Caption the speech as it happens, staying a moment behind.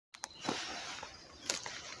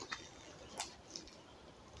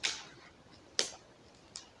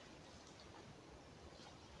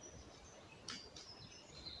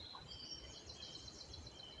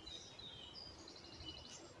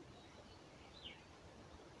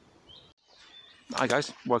Hi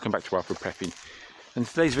guys, welcome back to Alfred Prepping. In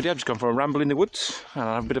today's video I've just gone for a ramble in the woods and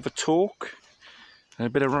I'll have a bit of a talk and a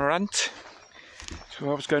bit of a rant. So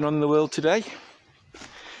what's going on in the world today?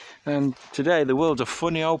 And today the world's a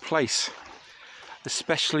funny old place,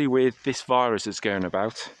 especially with this virus that's going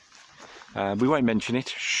about. We won't mention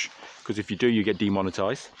it, because if you do you get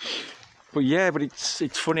demonetized. But yeah,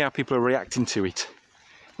 it's funny how people are reacting to it.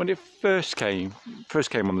 When it first came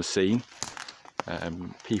on the scene,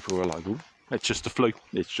 people were like, "Oh, it's just a flu.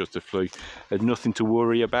 It's just a flu. There's nothing to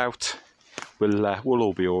worry about. We'll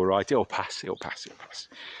all be all right. It'll pass. It'll pass. It'll pass."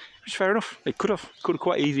 Which is fair enough. It could have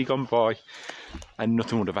quite easily gone by, and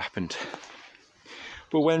nothing would have happened.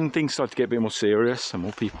 But when things started to get a bit more serious and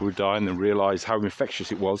more people were dying, and realised how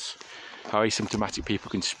infectious it was, how asymptomatic people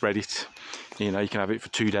can spread it. You know, you can have it for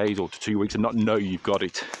 2 days or 2 weeks and not know you've got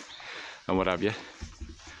it, and what have you.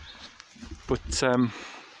 But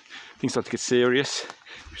things start to get serious.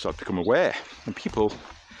 You start to become aware, and people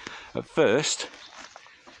at first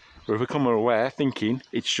will become aware thinking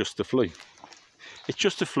it's just the flu. It's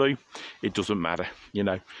just a flu, it doesn't matter, you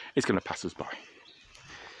know, it's going to pass us by.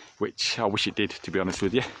 Which I wish it did, to be honest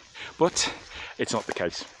with you, but it's not the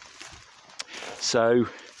case. So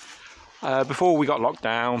before we got locked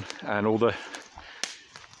down and all the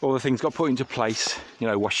things got put into place, you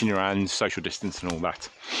know, washing your hands, social distance and all that,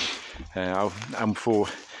 and before,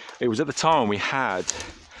 it was at the time we had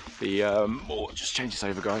the just change this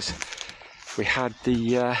over guys, we had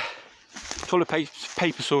the toilet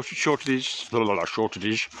paper shortage,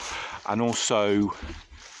 and also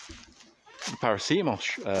the paracetamol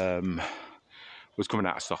was coming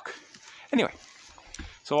out of stock. Anyway,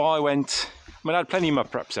 so I had plenty of my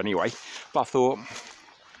preps anyway, but I thought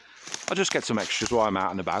I'll just get some extras while I'm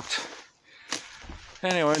out and about.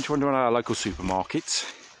 Anyway, I went to one of our local supermarkets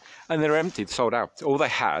and they're empty, sold out. All they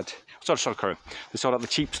had, they sold out the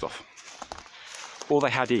cheap stuff. All they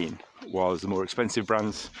had in was the more expensive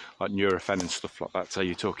brands like Nurofen and stuff like that. So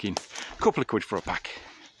you're talking a couple of quid for a pack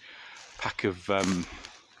of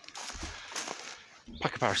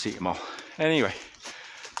paracetamol. Anyway,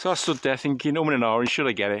 so I stood there thinking, and ahhing, should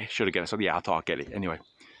I get it? Should I get it? So yeah, I thought I'd get it. Anyway,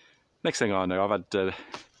 next thing I know, I've had a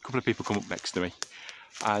couple of people come up next to me,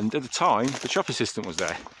 and at the time the shop assistant was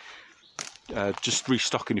there, just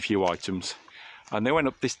restocking a few items. And they went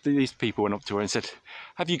up. These people went up to her and said,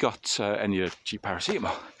 "Have you got any cheap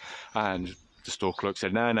paracetamol?" And the store clerk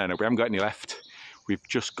said, "No, we haven't got any left. We've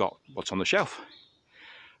just got what's on the shelf."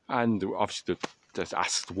 And obviously they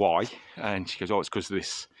asked why, and she goes, "Oh, it's because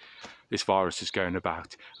this virus is going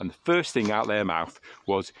about." And the first thing out their mouth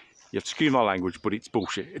was, you have to excuse my language, but it's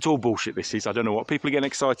bullshit. It's all bullshit. This is. I don't know what people are getting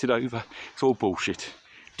excited over. It's all bullshit.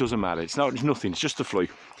 It doesn't matter. It's nothing. It's just a flu.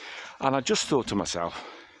 And I just thought to myself,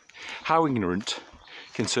 how ignorant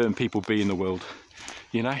can certain people be in the world?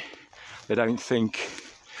 You know, they don't see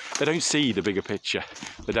the bigger picture.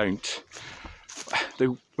 These are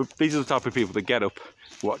the type of people that get up,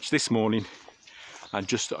 watch This Morning, and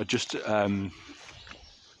just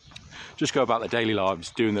go about their daily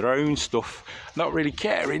lives, doing their own stuff, not really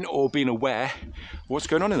caring or being aware of what's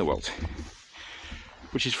going on in the world,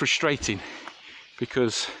 which is frustrating,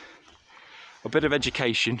 because a bit of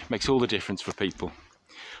education makes all the difference for people.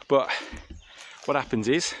 But what happens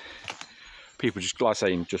is people just, like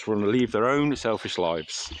saying, just want to live their own selfish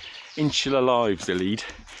lives, insular lives they lead.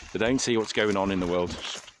 They don't see what's going on in the world.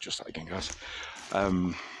 Just that again, guys.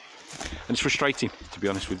 And it's frustrating, to be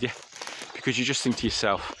honest with you, because you just think to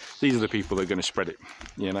yourself, these are the people that are going to spread it,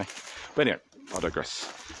 you know. But anyway, I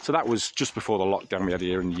digress. So that was just before the lockdown we had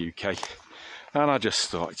here in the UK, and I just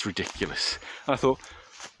thought it's ridiculous. And I thought,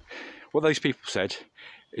 what those people said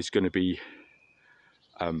is going to be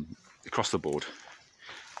across the board,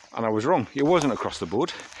 and I was wrong. It wasn't across the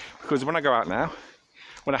board, because when I go out now,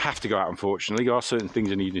 when I have to go out, unfortunately, there are certain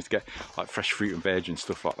things I need to get, like fresh fruit and veg and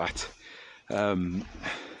stuff like that.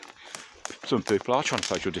 Some people are trying to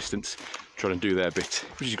social distance, trying to do their bit,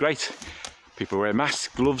 which is great. People wearing masks,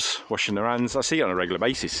 gloves, washing their hands. I see it on a regular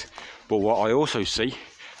basis. But what I also see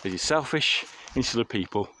is selfish, insular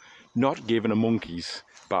people not giving a monkeys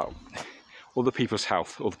about other people's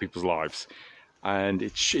health, other people's lives. And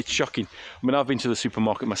it's shocking. I mean, I've been to the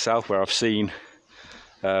supermarket myself where I've seen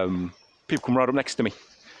people come right up next to me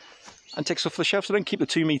and take stuff off the shelf. So they don't keep the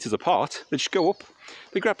 2 meters apart. They just go up,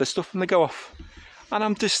 they grab their stuff and they go off. And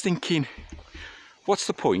I'm just thinking, what's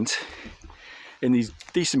the point in these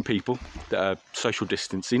decent people that are social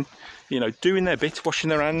distancing, you know, doing their bit, washing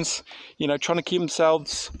their hands, you know, trying to keep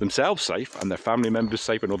themselves safe and their family members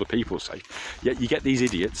safe and other people safe. Yet you get these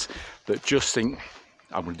idiots that just think,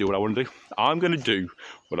 I'm going to do what I want to do. I'm going to do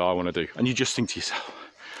what I want to do. And you just think to yourself,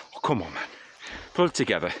 oh, come on, man, pull it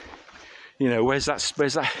together. You know, where's that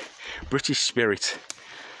British spirit?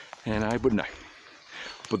 You know, but no.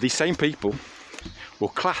 But these same people will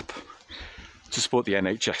clap to support the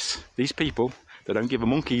NHS. These people that don't give a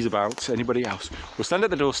monkey's about anybody else will stand at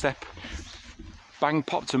the doorstep, bang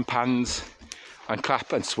pots and pans, and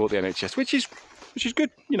clap and support the NHS, which is good.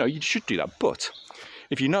 You know, you should do that. But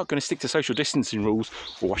if you're not going to stick to social distancing rules,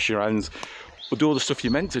 or wash your hands, or do all the stuff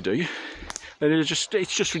you're meant to do, then it's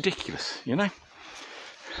just ridiculous, you know.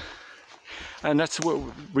 And that's what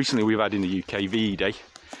recently we've had in the UK, VE Day.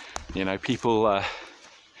 You know, people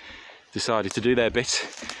decided to do their bit.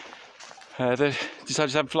 They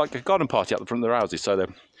decided to have like a garden party out the front of their houses, so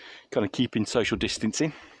they're kind of keeping social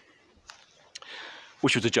distancing,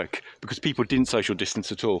 which was a joke because people didn't social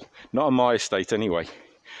distance at all. Not on my estate anyway.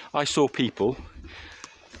 I saw people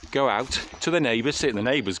go out to their neighbours, sit in the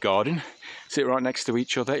neighbour's garden, sit right next to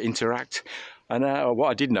each other, interact. And what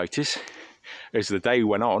I did notice is the day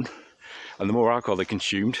went on, and the more alcohol they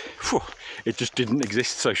consumed, it just didn't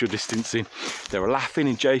exist, social distancing. They were laughing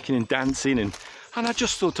and joking and dancing, and I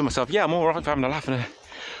just thought to myself, yeah, I'm all right for having a laugh and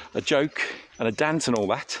a joke and a dance and all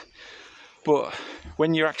that. But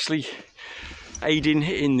when you're actually aiding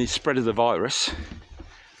in the spread of the virus,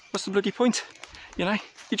 what's the bloody point? You know,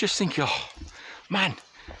 you just think, oh man,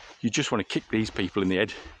 you just want to kick these people in the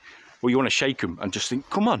head, or you want to shake them and just think,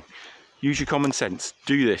 come on, use your common sense,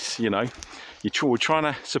 do this. You know, we're trying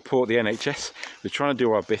to support the NHS, we're trying to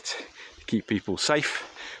do our bit to keep people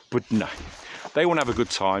safe, but no, they want to have a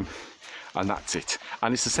good time, and that's it.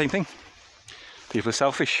 And it's the same thing, people are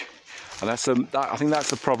selfish, and I think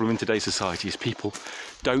that's the problem in today's society, is people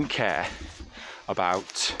don't care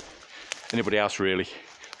about anybody else really.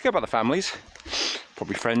 They care about the families,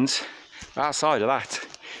 probably friends. Outside of that,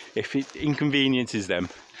 if it inconveniences them,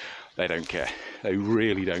 they don't care. They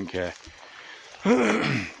really don't care.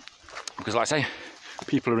 Because like I say,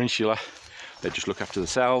 people are insular, they just look after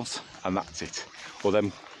themselves and that's it, or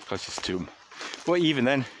them closest to them. But even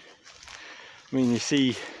then, I mean, you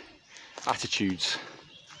see attitudes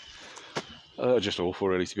are just awful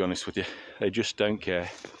really, to be honest with you. They just don't care.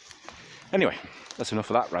 Anyway, that's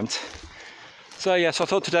enough of that rant. So yes, I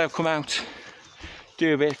thought today I'd come out,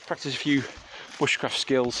 do a bit, practice a few bushcraft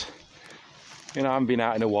skills. You know, I haven't been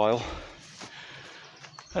out in a while,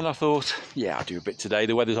 and I thought, yeah, I'll do a bit today.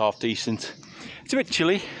 The weather's half decent. It's a bit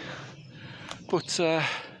chilly, but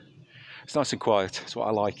it's nice and quiet. It's what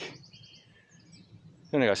I like.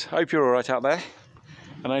 Anyway guys, I hope you're all right out there,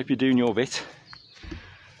 and I hope you're doing your bit.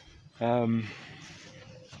 Because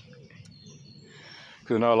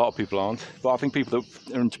I know a lot of people aren't, but I think people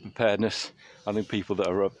that are into preparedness, I think people that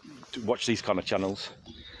are watch these kind of channels,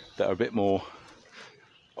 that are a bit more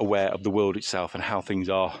aware of the world itself and how things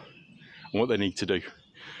are and what they need to do.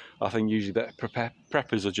 I think usually that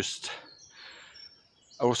preppers are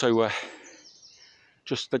also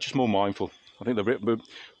they're just more mindful. I think they're a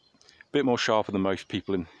bit more sharper than most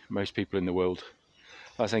people in the world.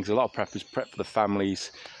 I think there's a lot of preppers prep for the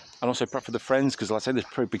families and also prep for the friends, because like I say, there's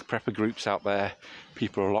pretty big prepper groups out there.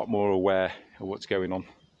 People are a lot more aware of what's going on.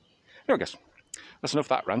 Anyway guys, that's enough of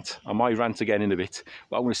that rant. I might rant again in a bit,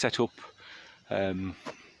 but I'm going to set up a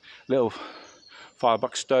little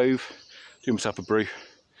Firebox stove, do myself a brew,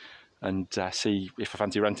 and see if I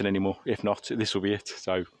fancy ranting anymore. If not, this will be it.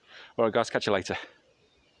 So, alright guys, catch you later.